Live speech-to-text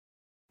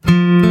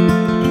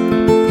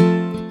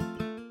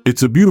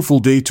It's a beautiful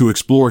day to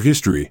explore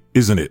history,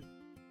 isn't it?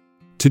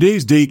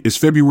 Today's date is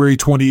February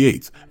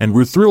 28th, and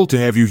we're thrilled to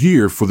have you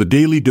here for the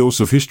Daily Dose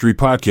of History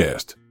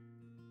podcast.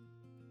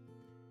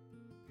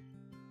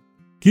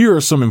 Here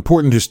are some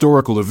important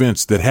historical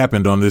events that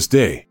happened on this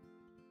day.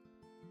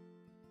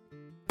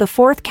 The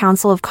Fourth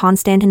Council of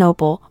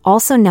Constantinople,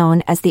 also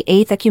known as the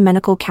Eighth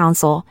Ecumenical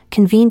Council,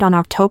 convened on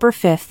October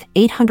 5,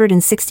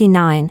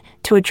 869,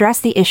 to address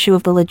the issue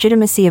of the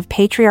legitimacy of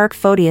Patriarch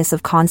Photius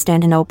of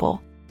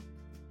Constantinople.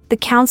 The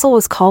council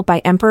was called by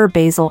Emperor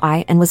Basil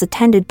I and was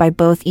attended by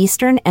both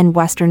Eastern and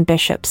Western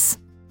bishops.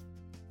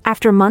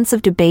 After months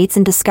of debates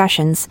and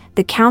discussions,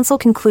 the council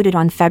concluded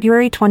on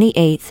February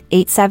 28,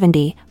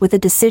 870, with a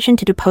decision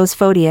to depose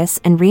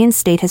Photius and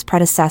reinstate his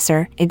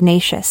predecessor,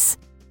 Ignatius.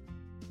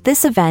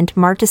 This event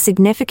marked a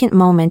significant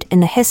moment in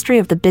the history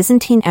of the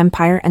Byzantine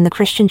Empire and the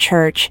Christian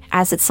Church,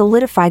 as it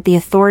solidified the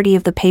authority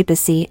of the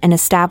papacy and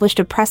established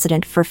a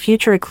precedent for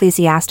future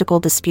ecclesiastical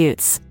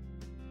disputes.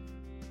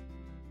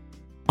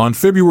 On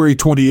February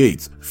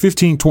 28,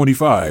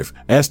 1525,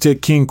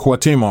 Aztec King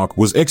Cuauhtémoc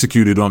was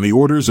executed on the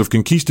orders of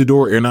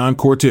Conquistador Hernán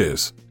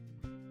Cortés.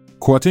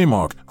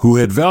 Cuauhtémoc, who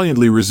had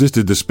valiantly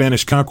resisted the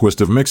Spanish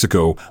conquest of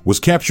Mexico, was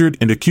captured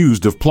and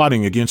accused of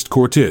plotting against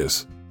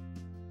Cortés.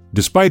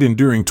 Despite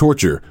enduring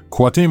torture,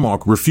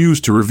 Cuauhtémoc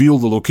refused to reveal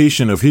the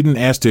location of hidden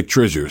Aztec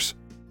treasures.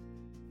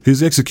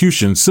 His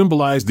execution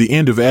symbolized the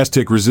end of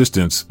Aztec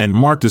resistance and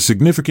marked a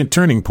significant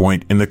turning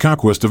point in the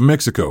conquest of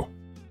Mexico.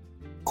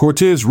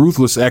 Cortés'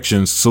 ruthless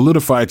actions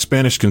solidified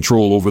Spanish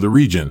control over the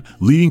region,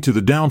 leading to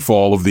the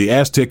downfall of the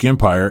Aztec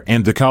Empire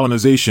and the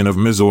colonization of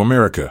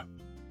Mesoamerica.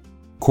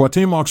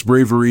 Cuauhtémoc's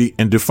bravery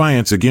and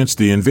defiance against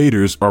the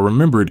invaders are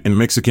remembered in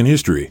Mexican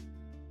history.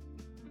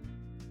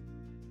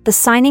 The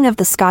signing of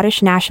the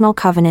Scottish National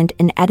Covenant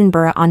in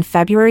Edinburgh on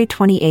February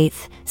 28,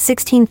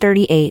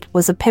 1638,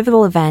 was a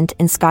pivotal event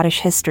in Scottish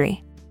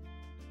history.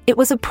 It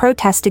was a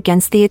protest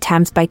against the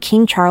attempts by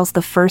King Charles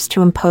I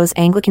to impose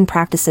Anglican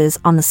practices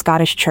on the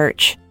Scottish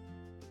Church.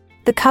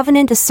 The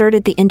covenant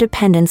asserted the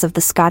independence of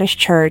the Scottish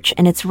Church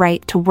and its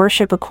right to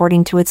worship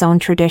according to its own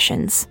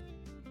traditions.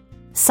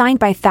 Signed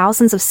by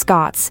thousands of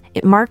Scots,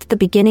 it marked the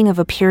beginning of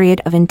a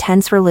period of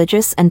intense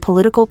religious and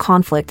political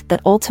conflict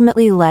that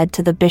ultimately led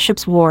to the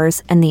Bishops'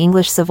 Wars and the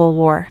English Civil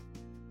War.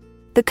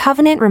 The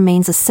covenant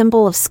remains a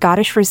symbol of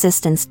Scottish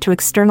resistance to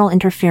external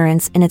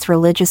interference in its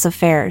religious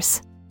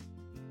affairs.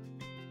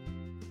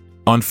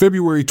 On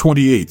February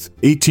 28,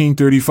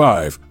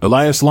 1835,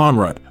 Elias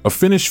Lönnrot, a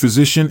Finnish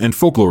physician and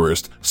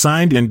folklorist,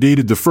 signed and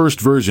dated the first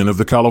version of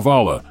the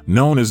Kalevala,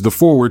 known as the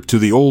foreword to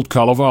the Old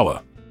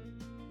Kalevala.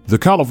 The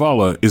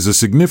Kalevala is a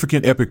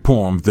significant epic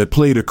poem that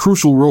played a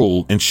crucial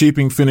role in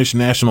shaping Finnish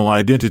national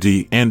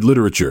identity and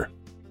literature.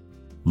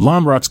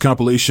 Lönnrot's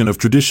compilation of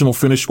traditional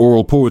Finnish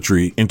oral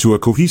poetry into a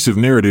cohesive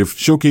narrative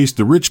showcased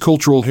the rich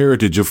cultural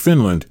heritage of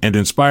Finland and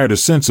inspired a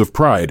sense of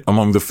pride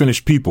among the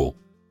Finnish people.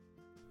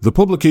 The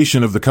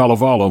publication of the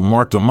Kalevala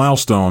marked a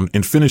milestone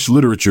in Finnish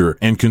literature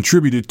and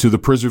contributed to the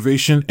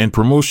preservation and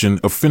promotion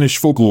of Finnish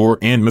folklore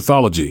and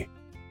mythology.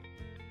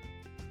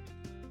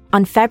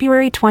 On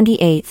February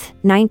 28,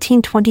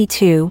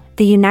 1922,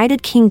 the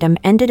United Kingdom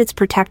ended its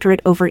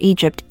protectorate over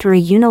Egypt through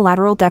a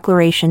unilateral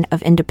declaration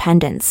of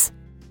independence.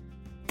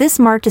 This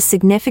marked a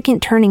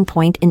significant turning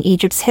point in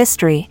Egypt's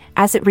history,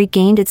 as it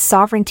regained its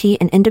sovereignty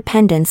and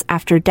independence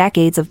after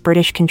decades of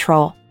British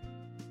control.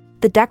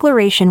 The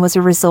declaration was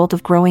a result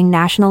of growing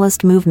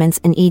nationalist movements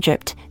in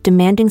Egypt,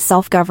 demanding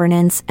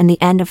self-governance and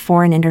the end of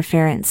foreign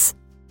interference.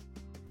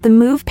 The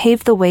move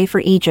paved the way for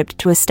Egypt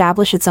to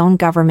establish its own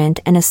government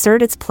and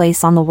assert its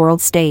place on the world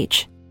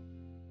stage.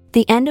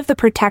 The end of the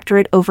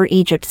protectorate over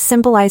Egypt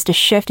symbolized a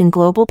shift in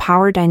global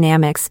power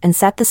dynamics and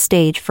set the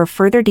stage for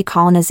further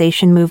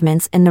decolonization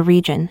movements in the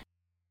region.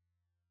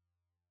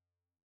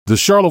 The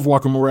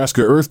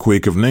Charlevoix-Moraska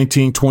earthquake of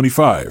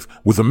 1925,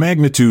 with a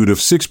magnitude of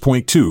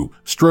 6.2,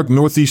 struck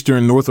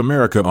northeastern North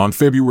America on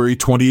February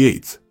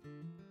 28.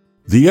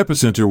 The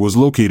epicenter was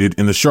located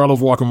in the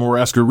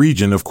Charlevoix-Moraska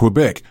region of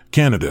Quebec,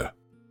 Canada.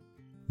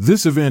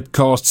 This event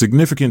caused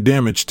significant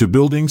damage to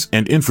buildings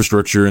and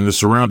infrastructure in the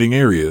surrounding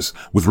areas,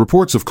 with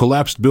reports of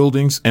collapsed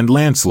buildings and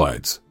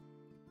landslides.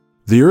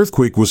 The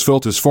earthquake was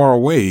felt as far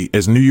away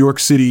as New York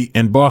City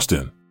and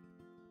Boston.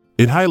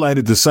 It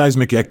highlighted the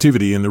seismic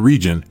activity in the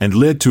region and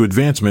led to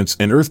advancements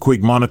in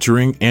earthquake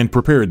monitoring and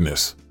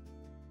preparedness.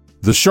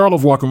 The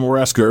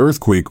Charlevoix-Moraska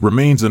earthquake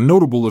remains a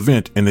notable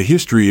event in the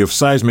history of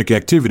seismic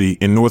activity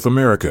in North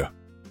America.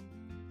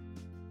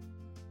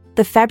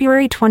 The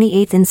February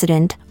 28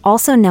 incident,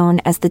 also known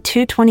as the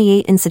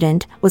 228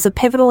 incident, was a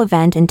pivotal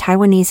event in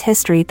Taiwanese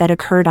history that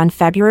occurred on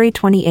February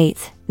 28,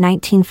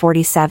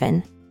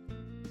 1947.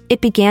 It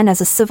began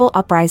as a civil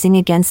uprising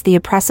against the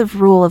oppressive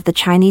rule of the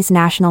Chinese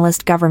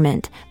nationalist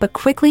government, but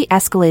quickly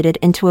escalated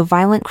into a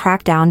violent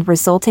crackdown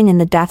resulting in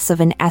the deaths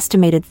of an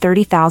estimated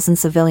 30,000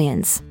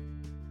 civilians.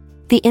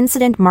 The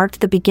incident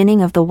marked the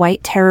beginning of the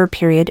White Terror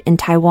period in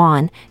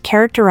Taiwan,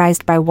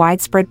 characterized by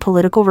widespread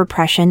political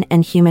repression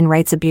and human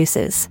rights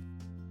abuses.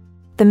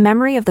 The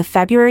memory of the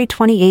February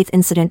 28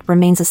 incident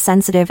remains a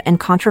sensitive and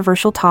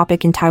controversial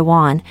topic in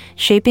Taiwan,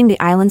 shaping the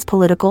island's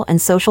political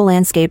and social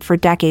landscape for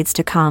decades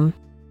to come.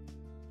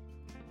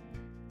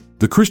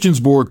 The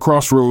Christiansborg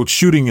Crossroads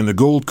shooting in the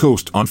Gold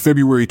Coast on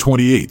February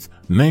 28,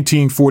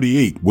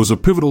 1948 was a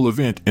pivotal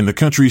event in the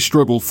country's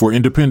struggle for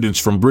independence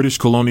from British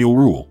colonial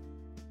rule.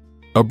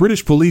 A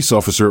British police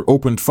officer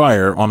opened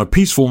fire on a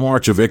peaceful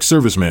march of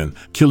ex-servicemen,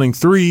 killing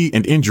 3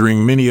 and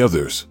injuring many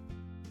others.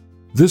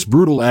 This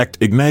brutal act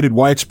ignited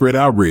widespread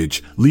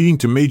outrage, leading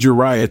to major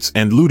riots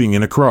and looting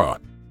in Accra.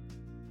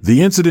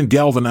 The incident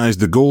galvanized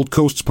the Gold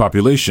Coast's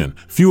population,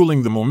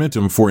 fueling the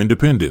momentum for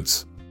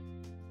independence.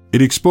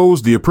 It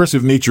exposed the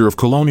oppressive nature of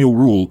colonial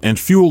rule and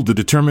fueled the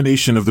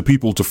determination of the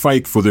people to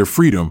fight for their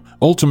freedom,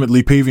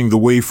 ultimately paving the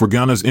way for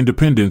Ghana's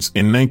independence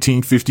in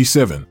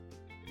 1957.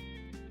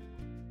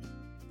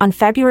 On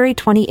February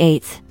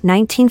 28,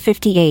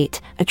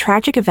 1958, a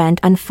tragic event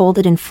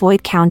unfolded in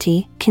Floyd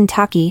County,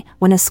 Kentucky,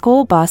 when a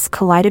school bus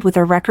collided with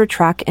a wrecker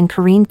truck and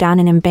careened down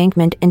an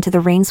embankment into the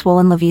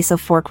rain-swollen Lavisa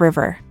Fork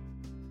River.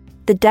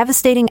 The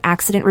devastating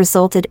accident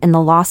resulted in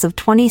the loss of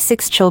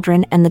 26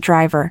 children and the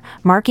driver,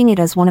 marking it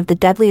as one of the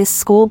deadliest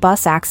school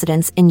bus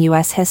accidents in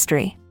U.S.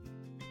 history.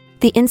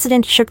 The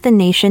incident shook the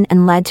nation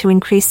and led to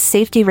increased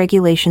safety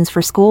regulations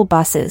for school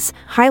buses,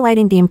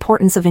 highlighting the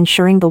importance of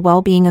ensuring the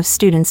well-being of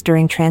students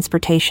during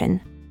transportation.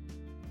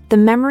 The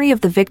memory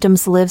of the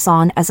victims lives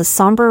on as a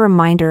somber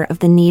reminder of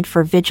the need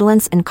for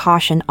vigilance and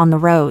caution on the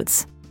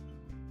roads.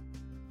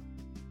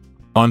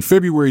 On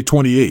February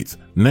 28,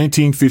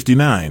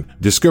 1959,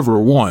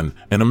 Discoverer-1,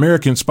 an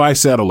American spy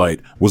satellite,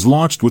 was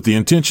launched with the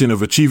intention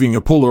of achieving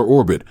a polar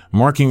orbit,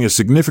 marking a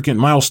significant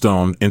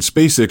milestone in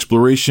space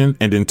exploration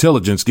and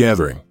intelligence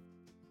gathering.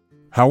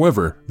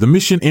 However, the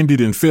mission ended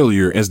in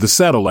failure as the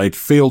satellite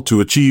failed to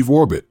achieve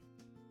orbit.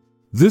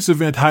 This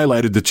event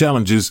highlighted the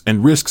challenges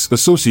and risks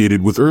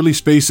associated with early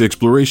space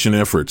exploration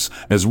efforts,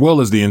 as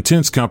well as the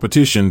intense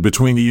competition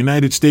between the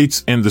United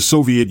States and the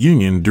Soviet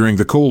Union during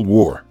the Cold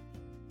War.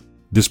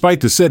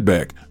 Despite the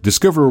setback,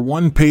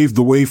 Discoverer-1 paved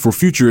the way for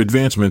future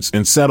advancements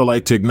in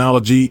satellite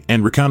technology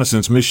and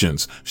reconnaissance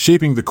missions,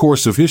 shaping the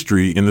course of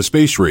history in the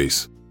space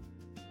race.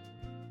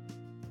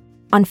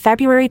 On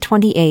February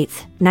 28,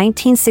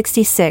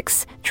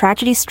 1966,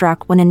 tragedy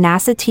struck when a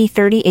NASA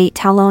T-38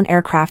 Talon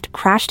aircraft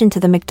crashed into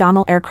the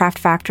McDonnell Aircraft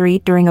Factory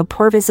during a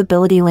poor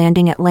visibility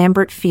landing at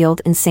Lambert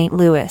Field in St.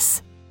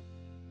 Louis.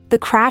 The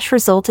crash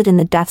resulted in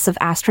the deaths of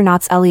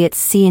astronauts Elliot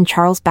C. and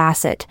Charles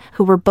Bassett,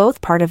 who were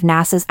both part of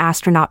NASA's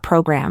astronaut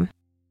program.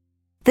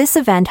 This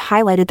event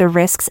highlighted the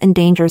risks and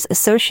dangers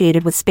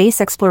associated with space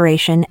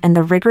exploration and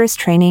the rigorous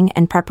training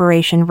and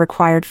preparation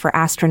required for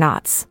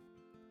astronauts.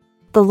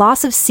 The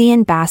loss of C.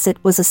 and Bassett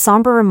was a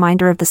somber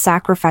reminder of the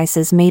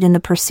sacrifices made in the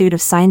pursuit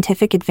of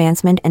scientific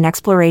advancement and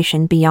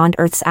exploration beyond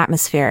Earth's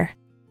atmosphere.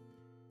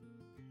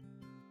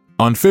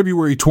 On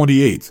February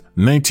 28,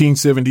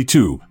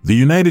 1972, the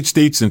United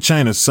States and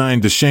China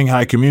signed the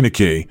Shanghai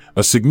Communique,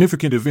 a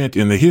significant event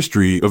in the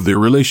history of their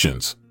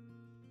relations.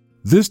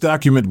 This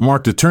document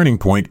marked a turning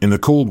point in the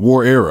Cold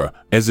War era,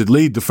 as it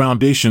laid the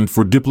foundation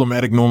for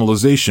diplomatic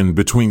normalization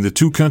between the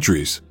two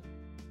countries.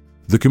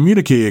 The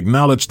communique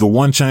acknowledged the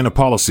One China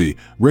policy,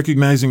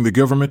 recognizing the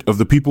government of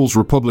the People's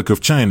Republic of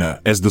China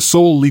as the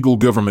sole legal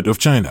government of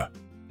China.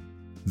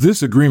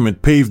 This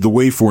agreement paved the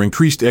way for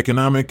increased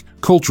economic,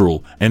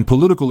 cultural, and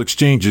political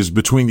exchanges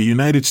between the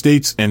United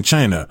States and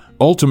China,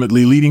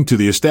 ultimately leading to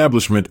the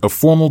establishment of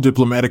formal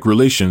diplomatic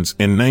relations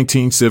in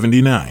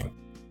 1979.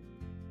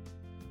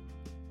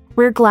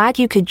 We're glad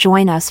you could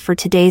join us for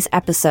today's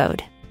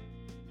episode.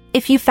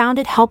 If you found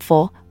it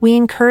helpful, we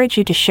encourage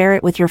you to share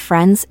it with your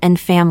friends and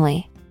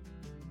family.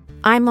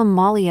 I'm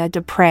Amalia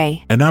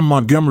Dupre. And I'm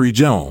Montgomery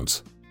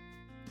Jones.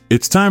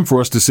 It's time for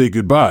us to say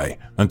goodbye,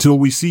 until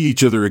we see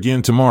each other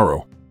again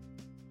tomorrow.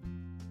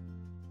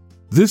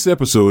 This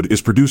episode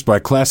is produced by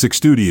Classic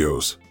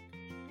Studios.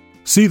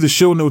 See the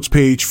show notes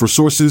page for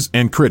sources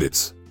and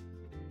credits.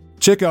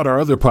 Check out our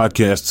other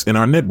podcasts in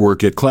our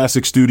network at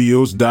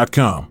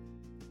classicstudios.com.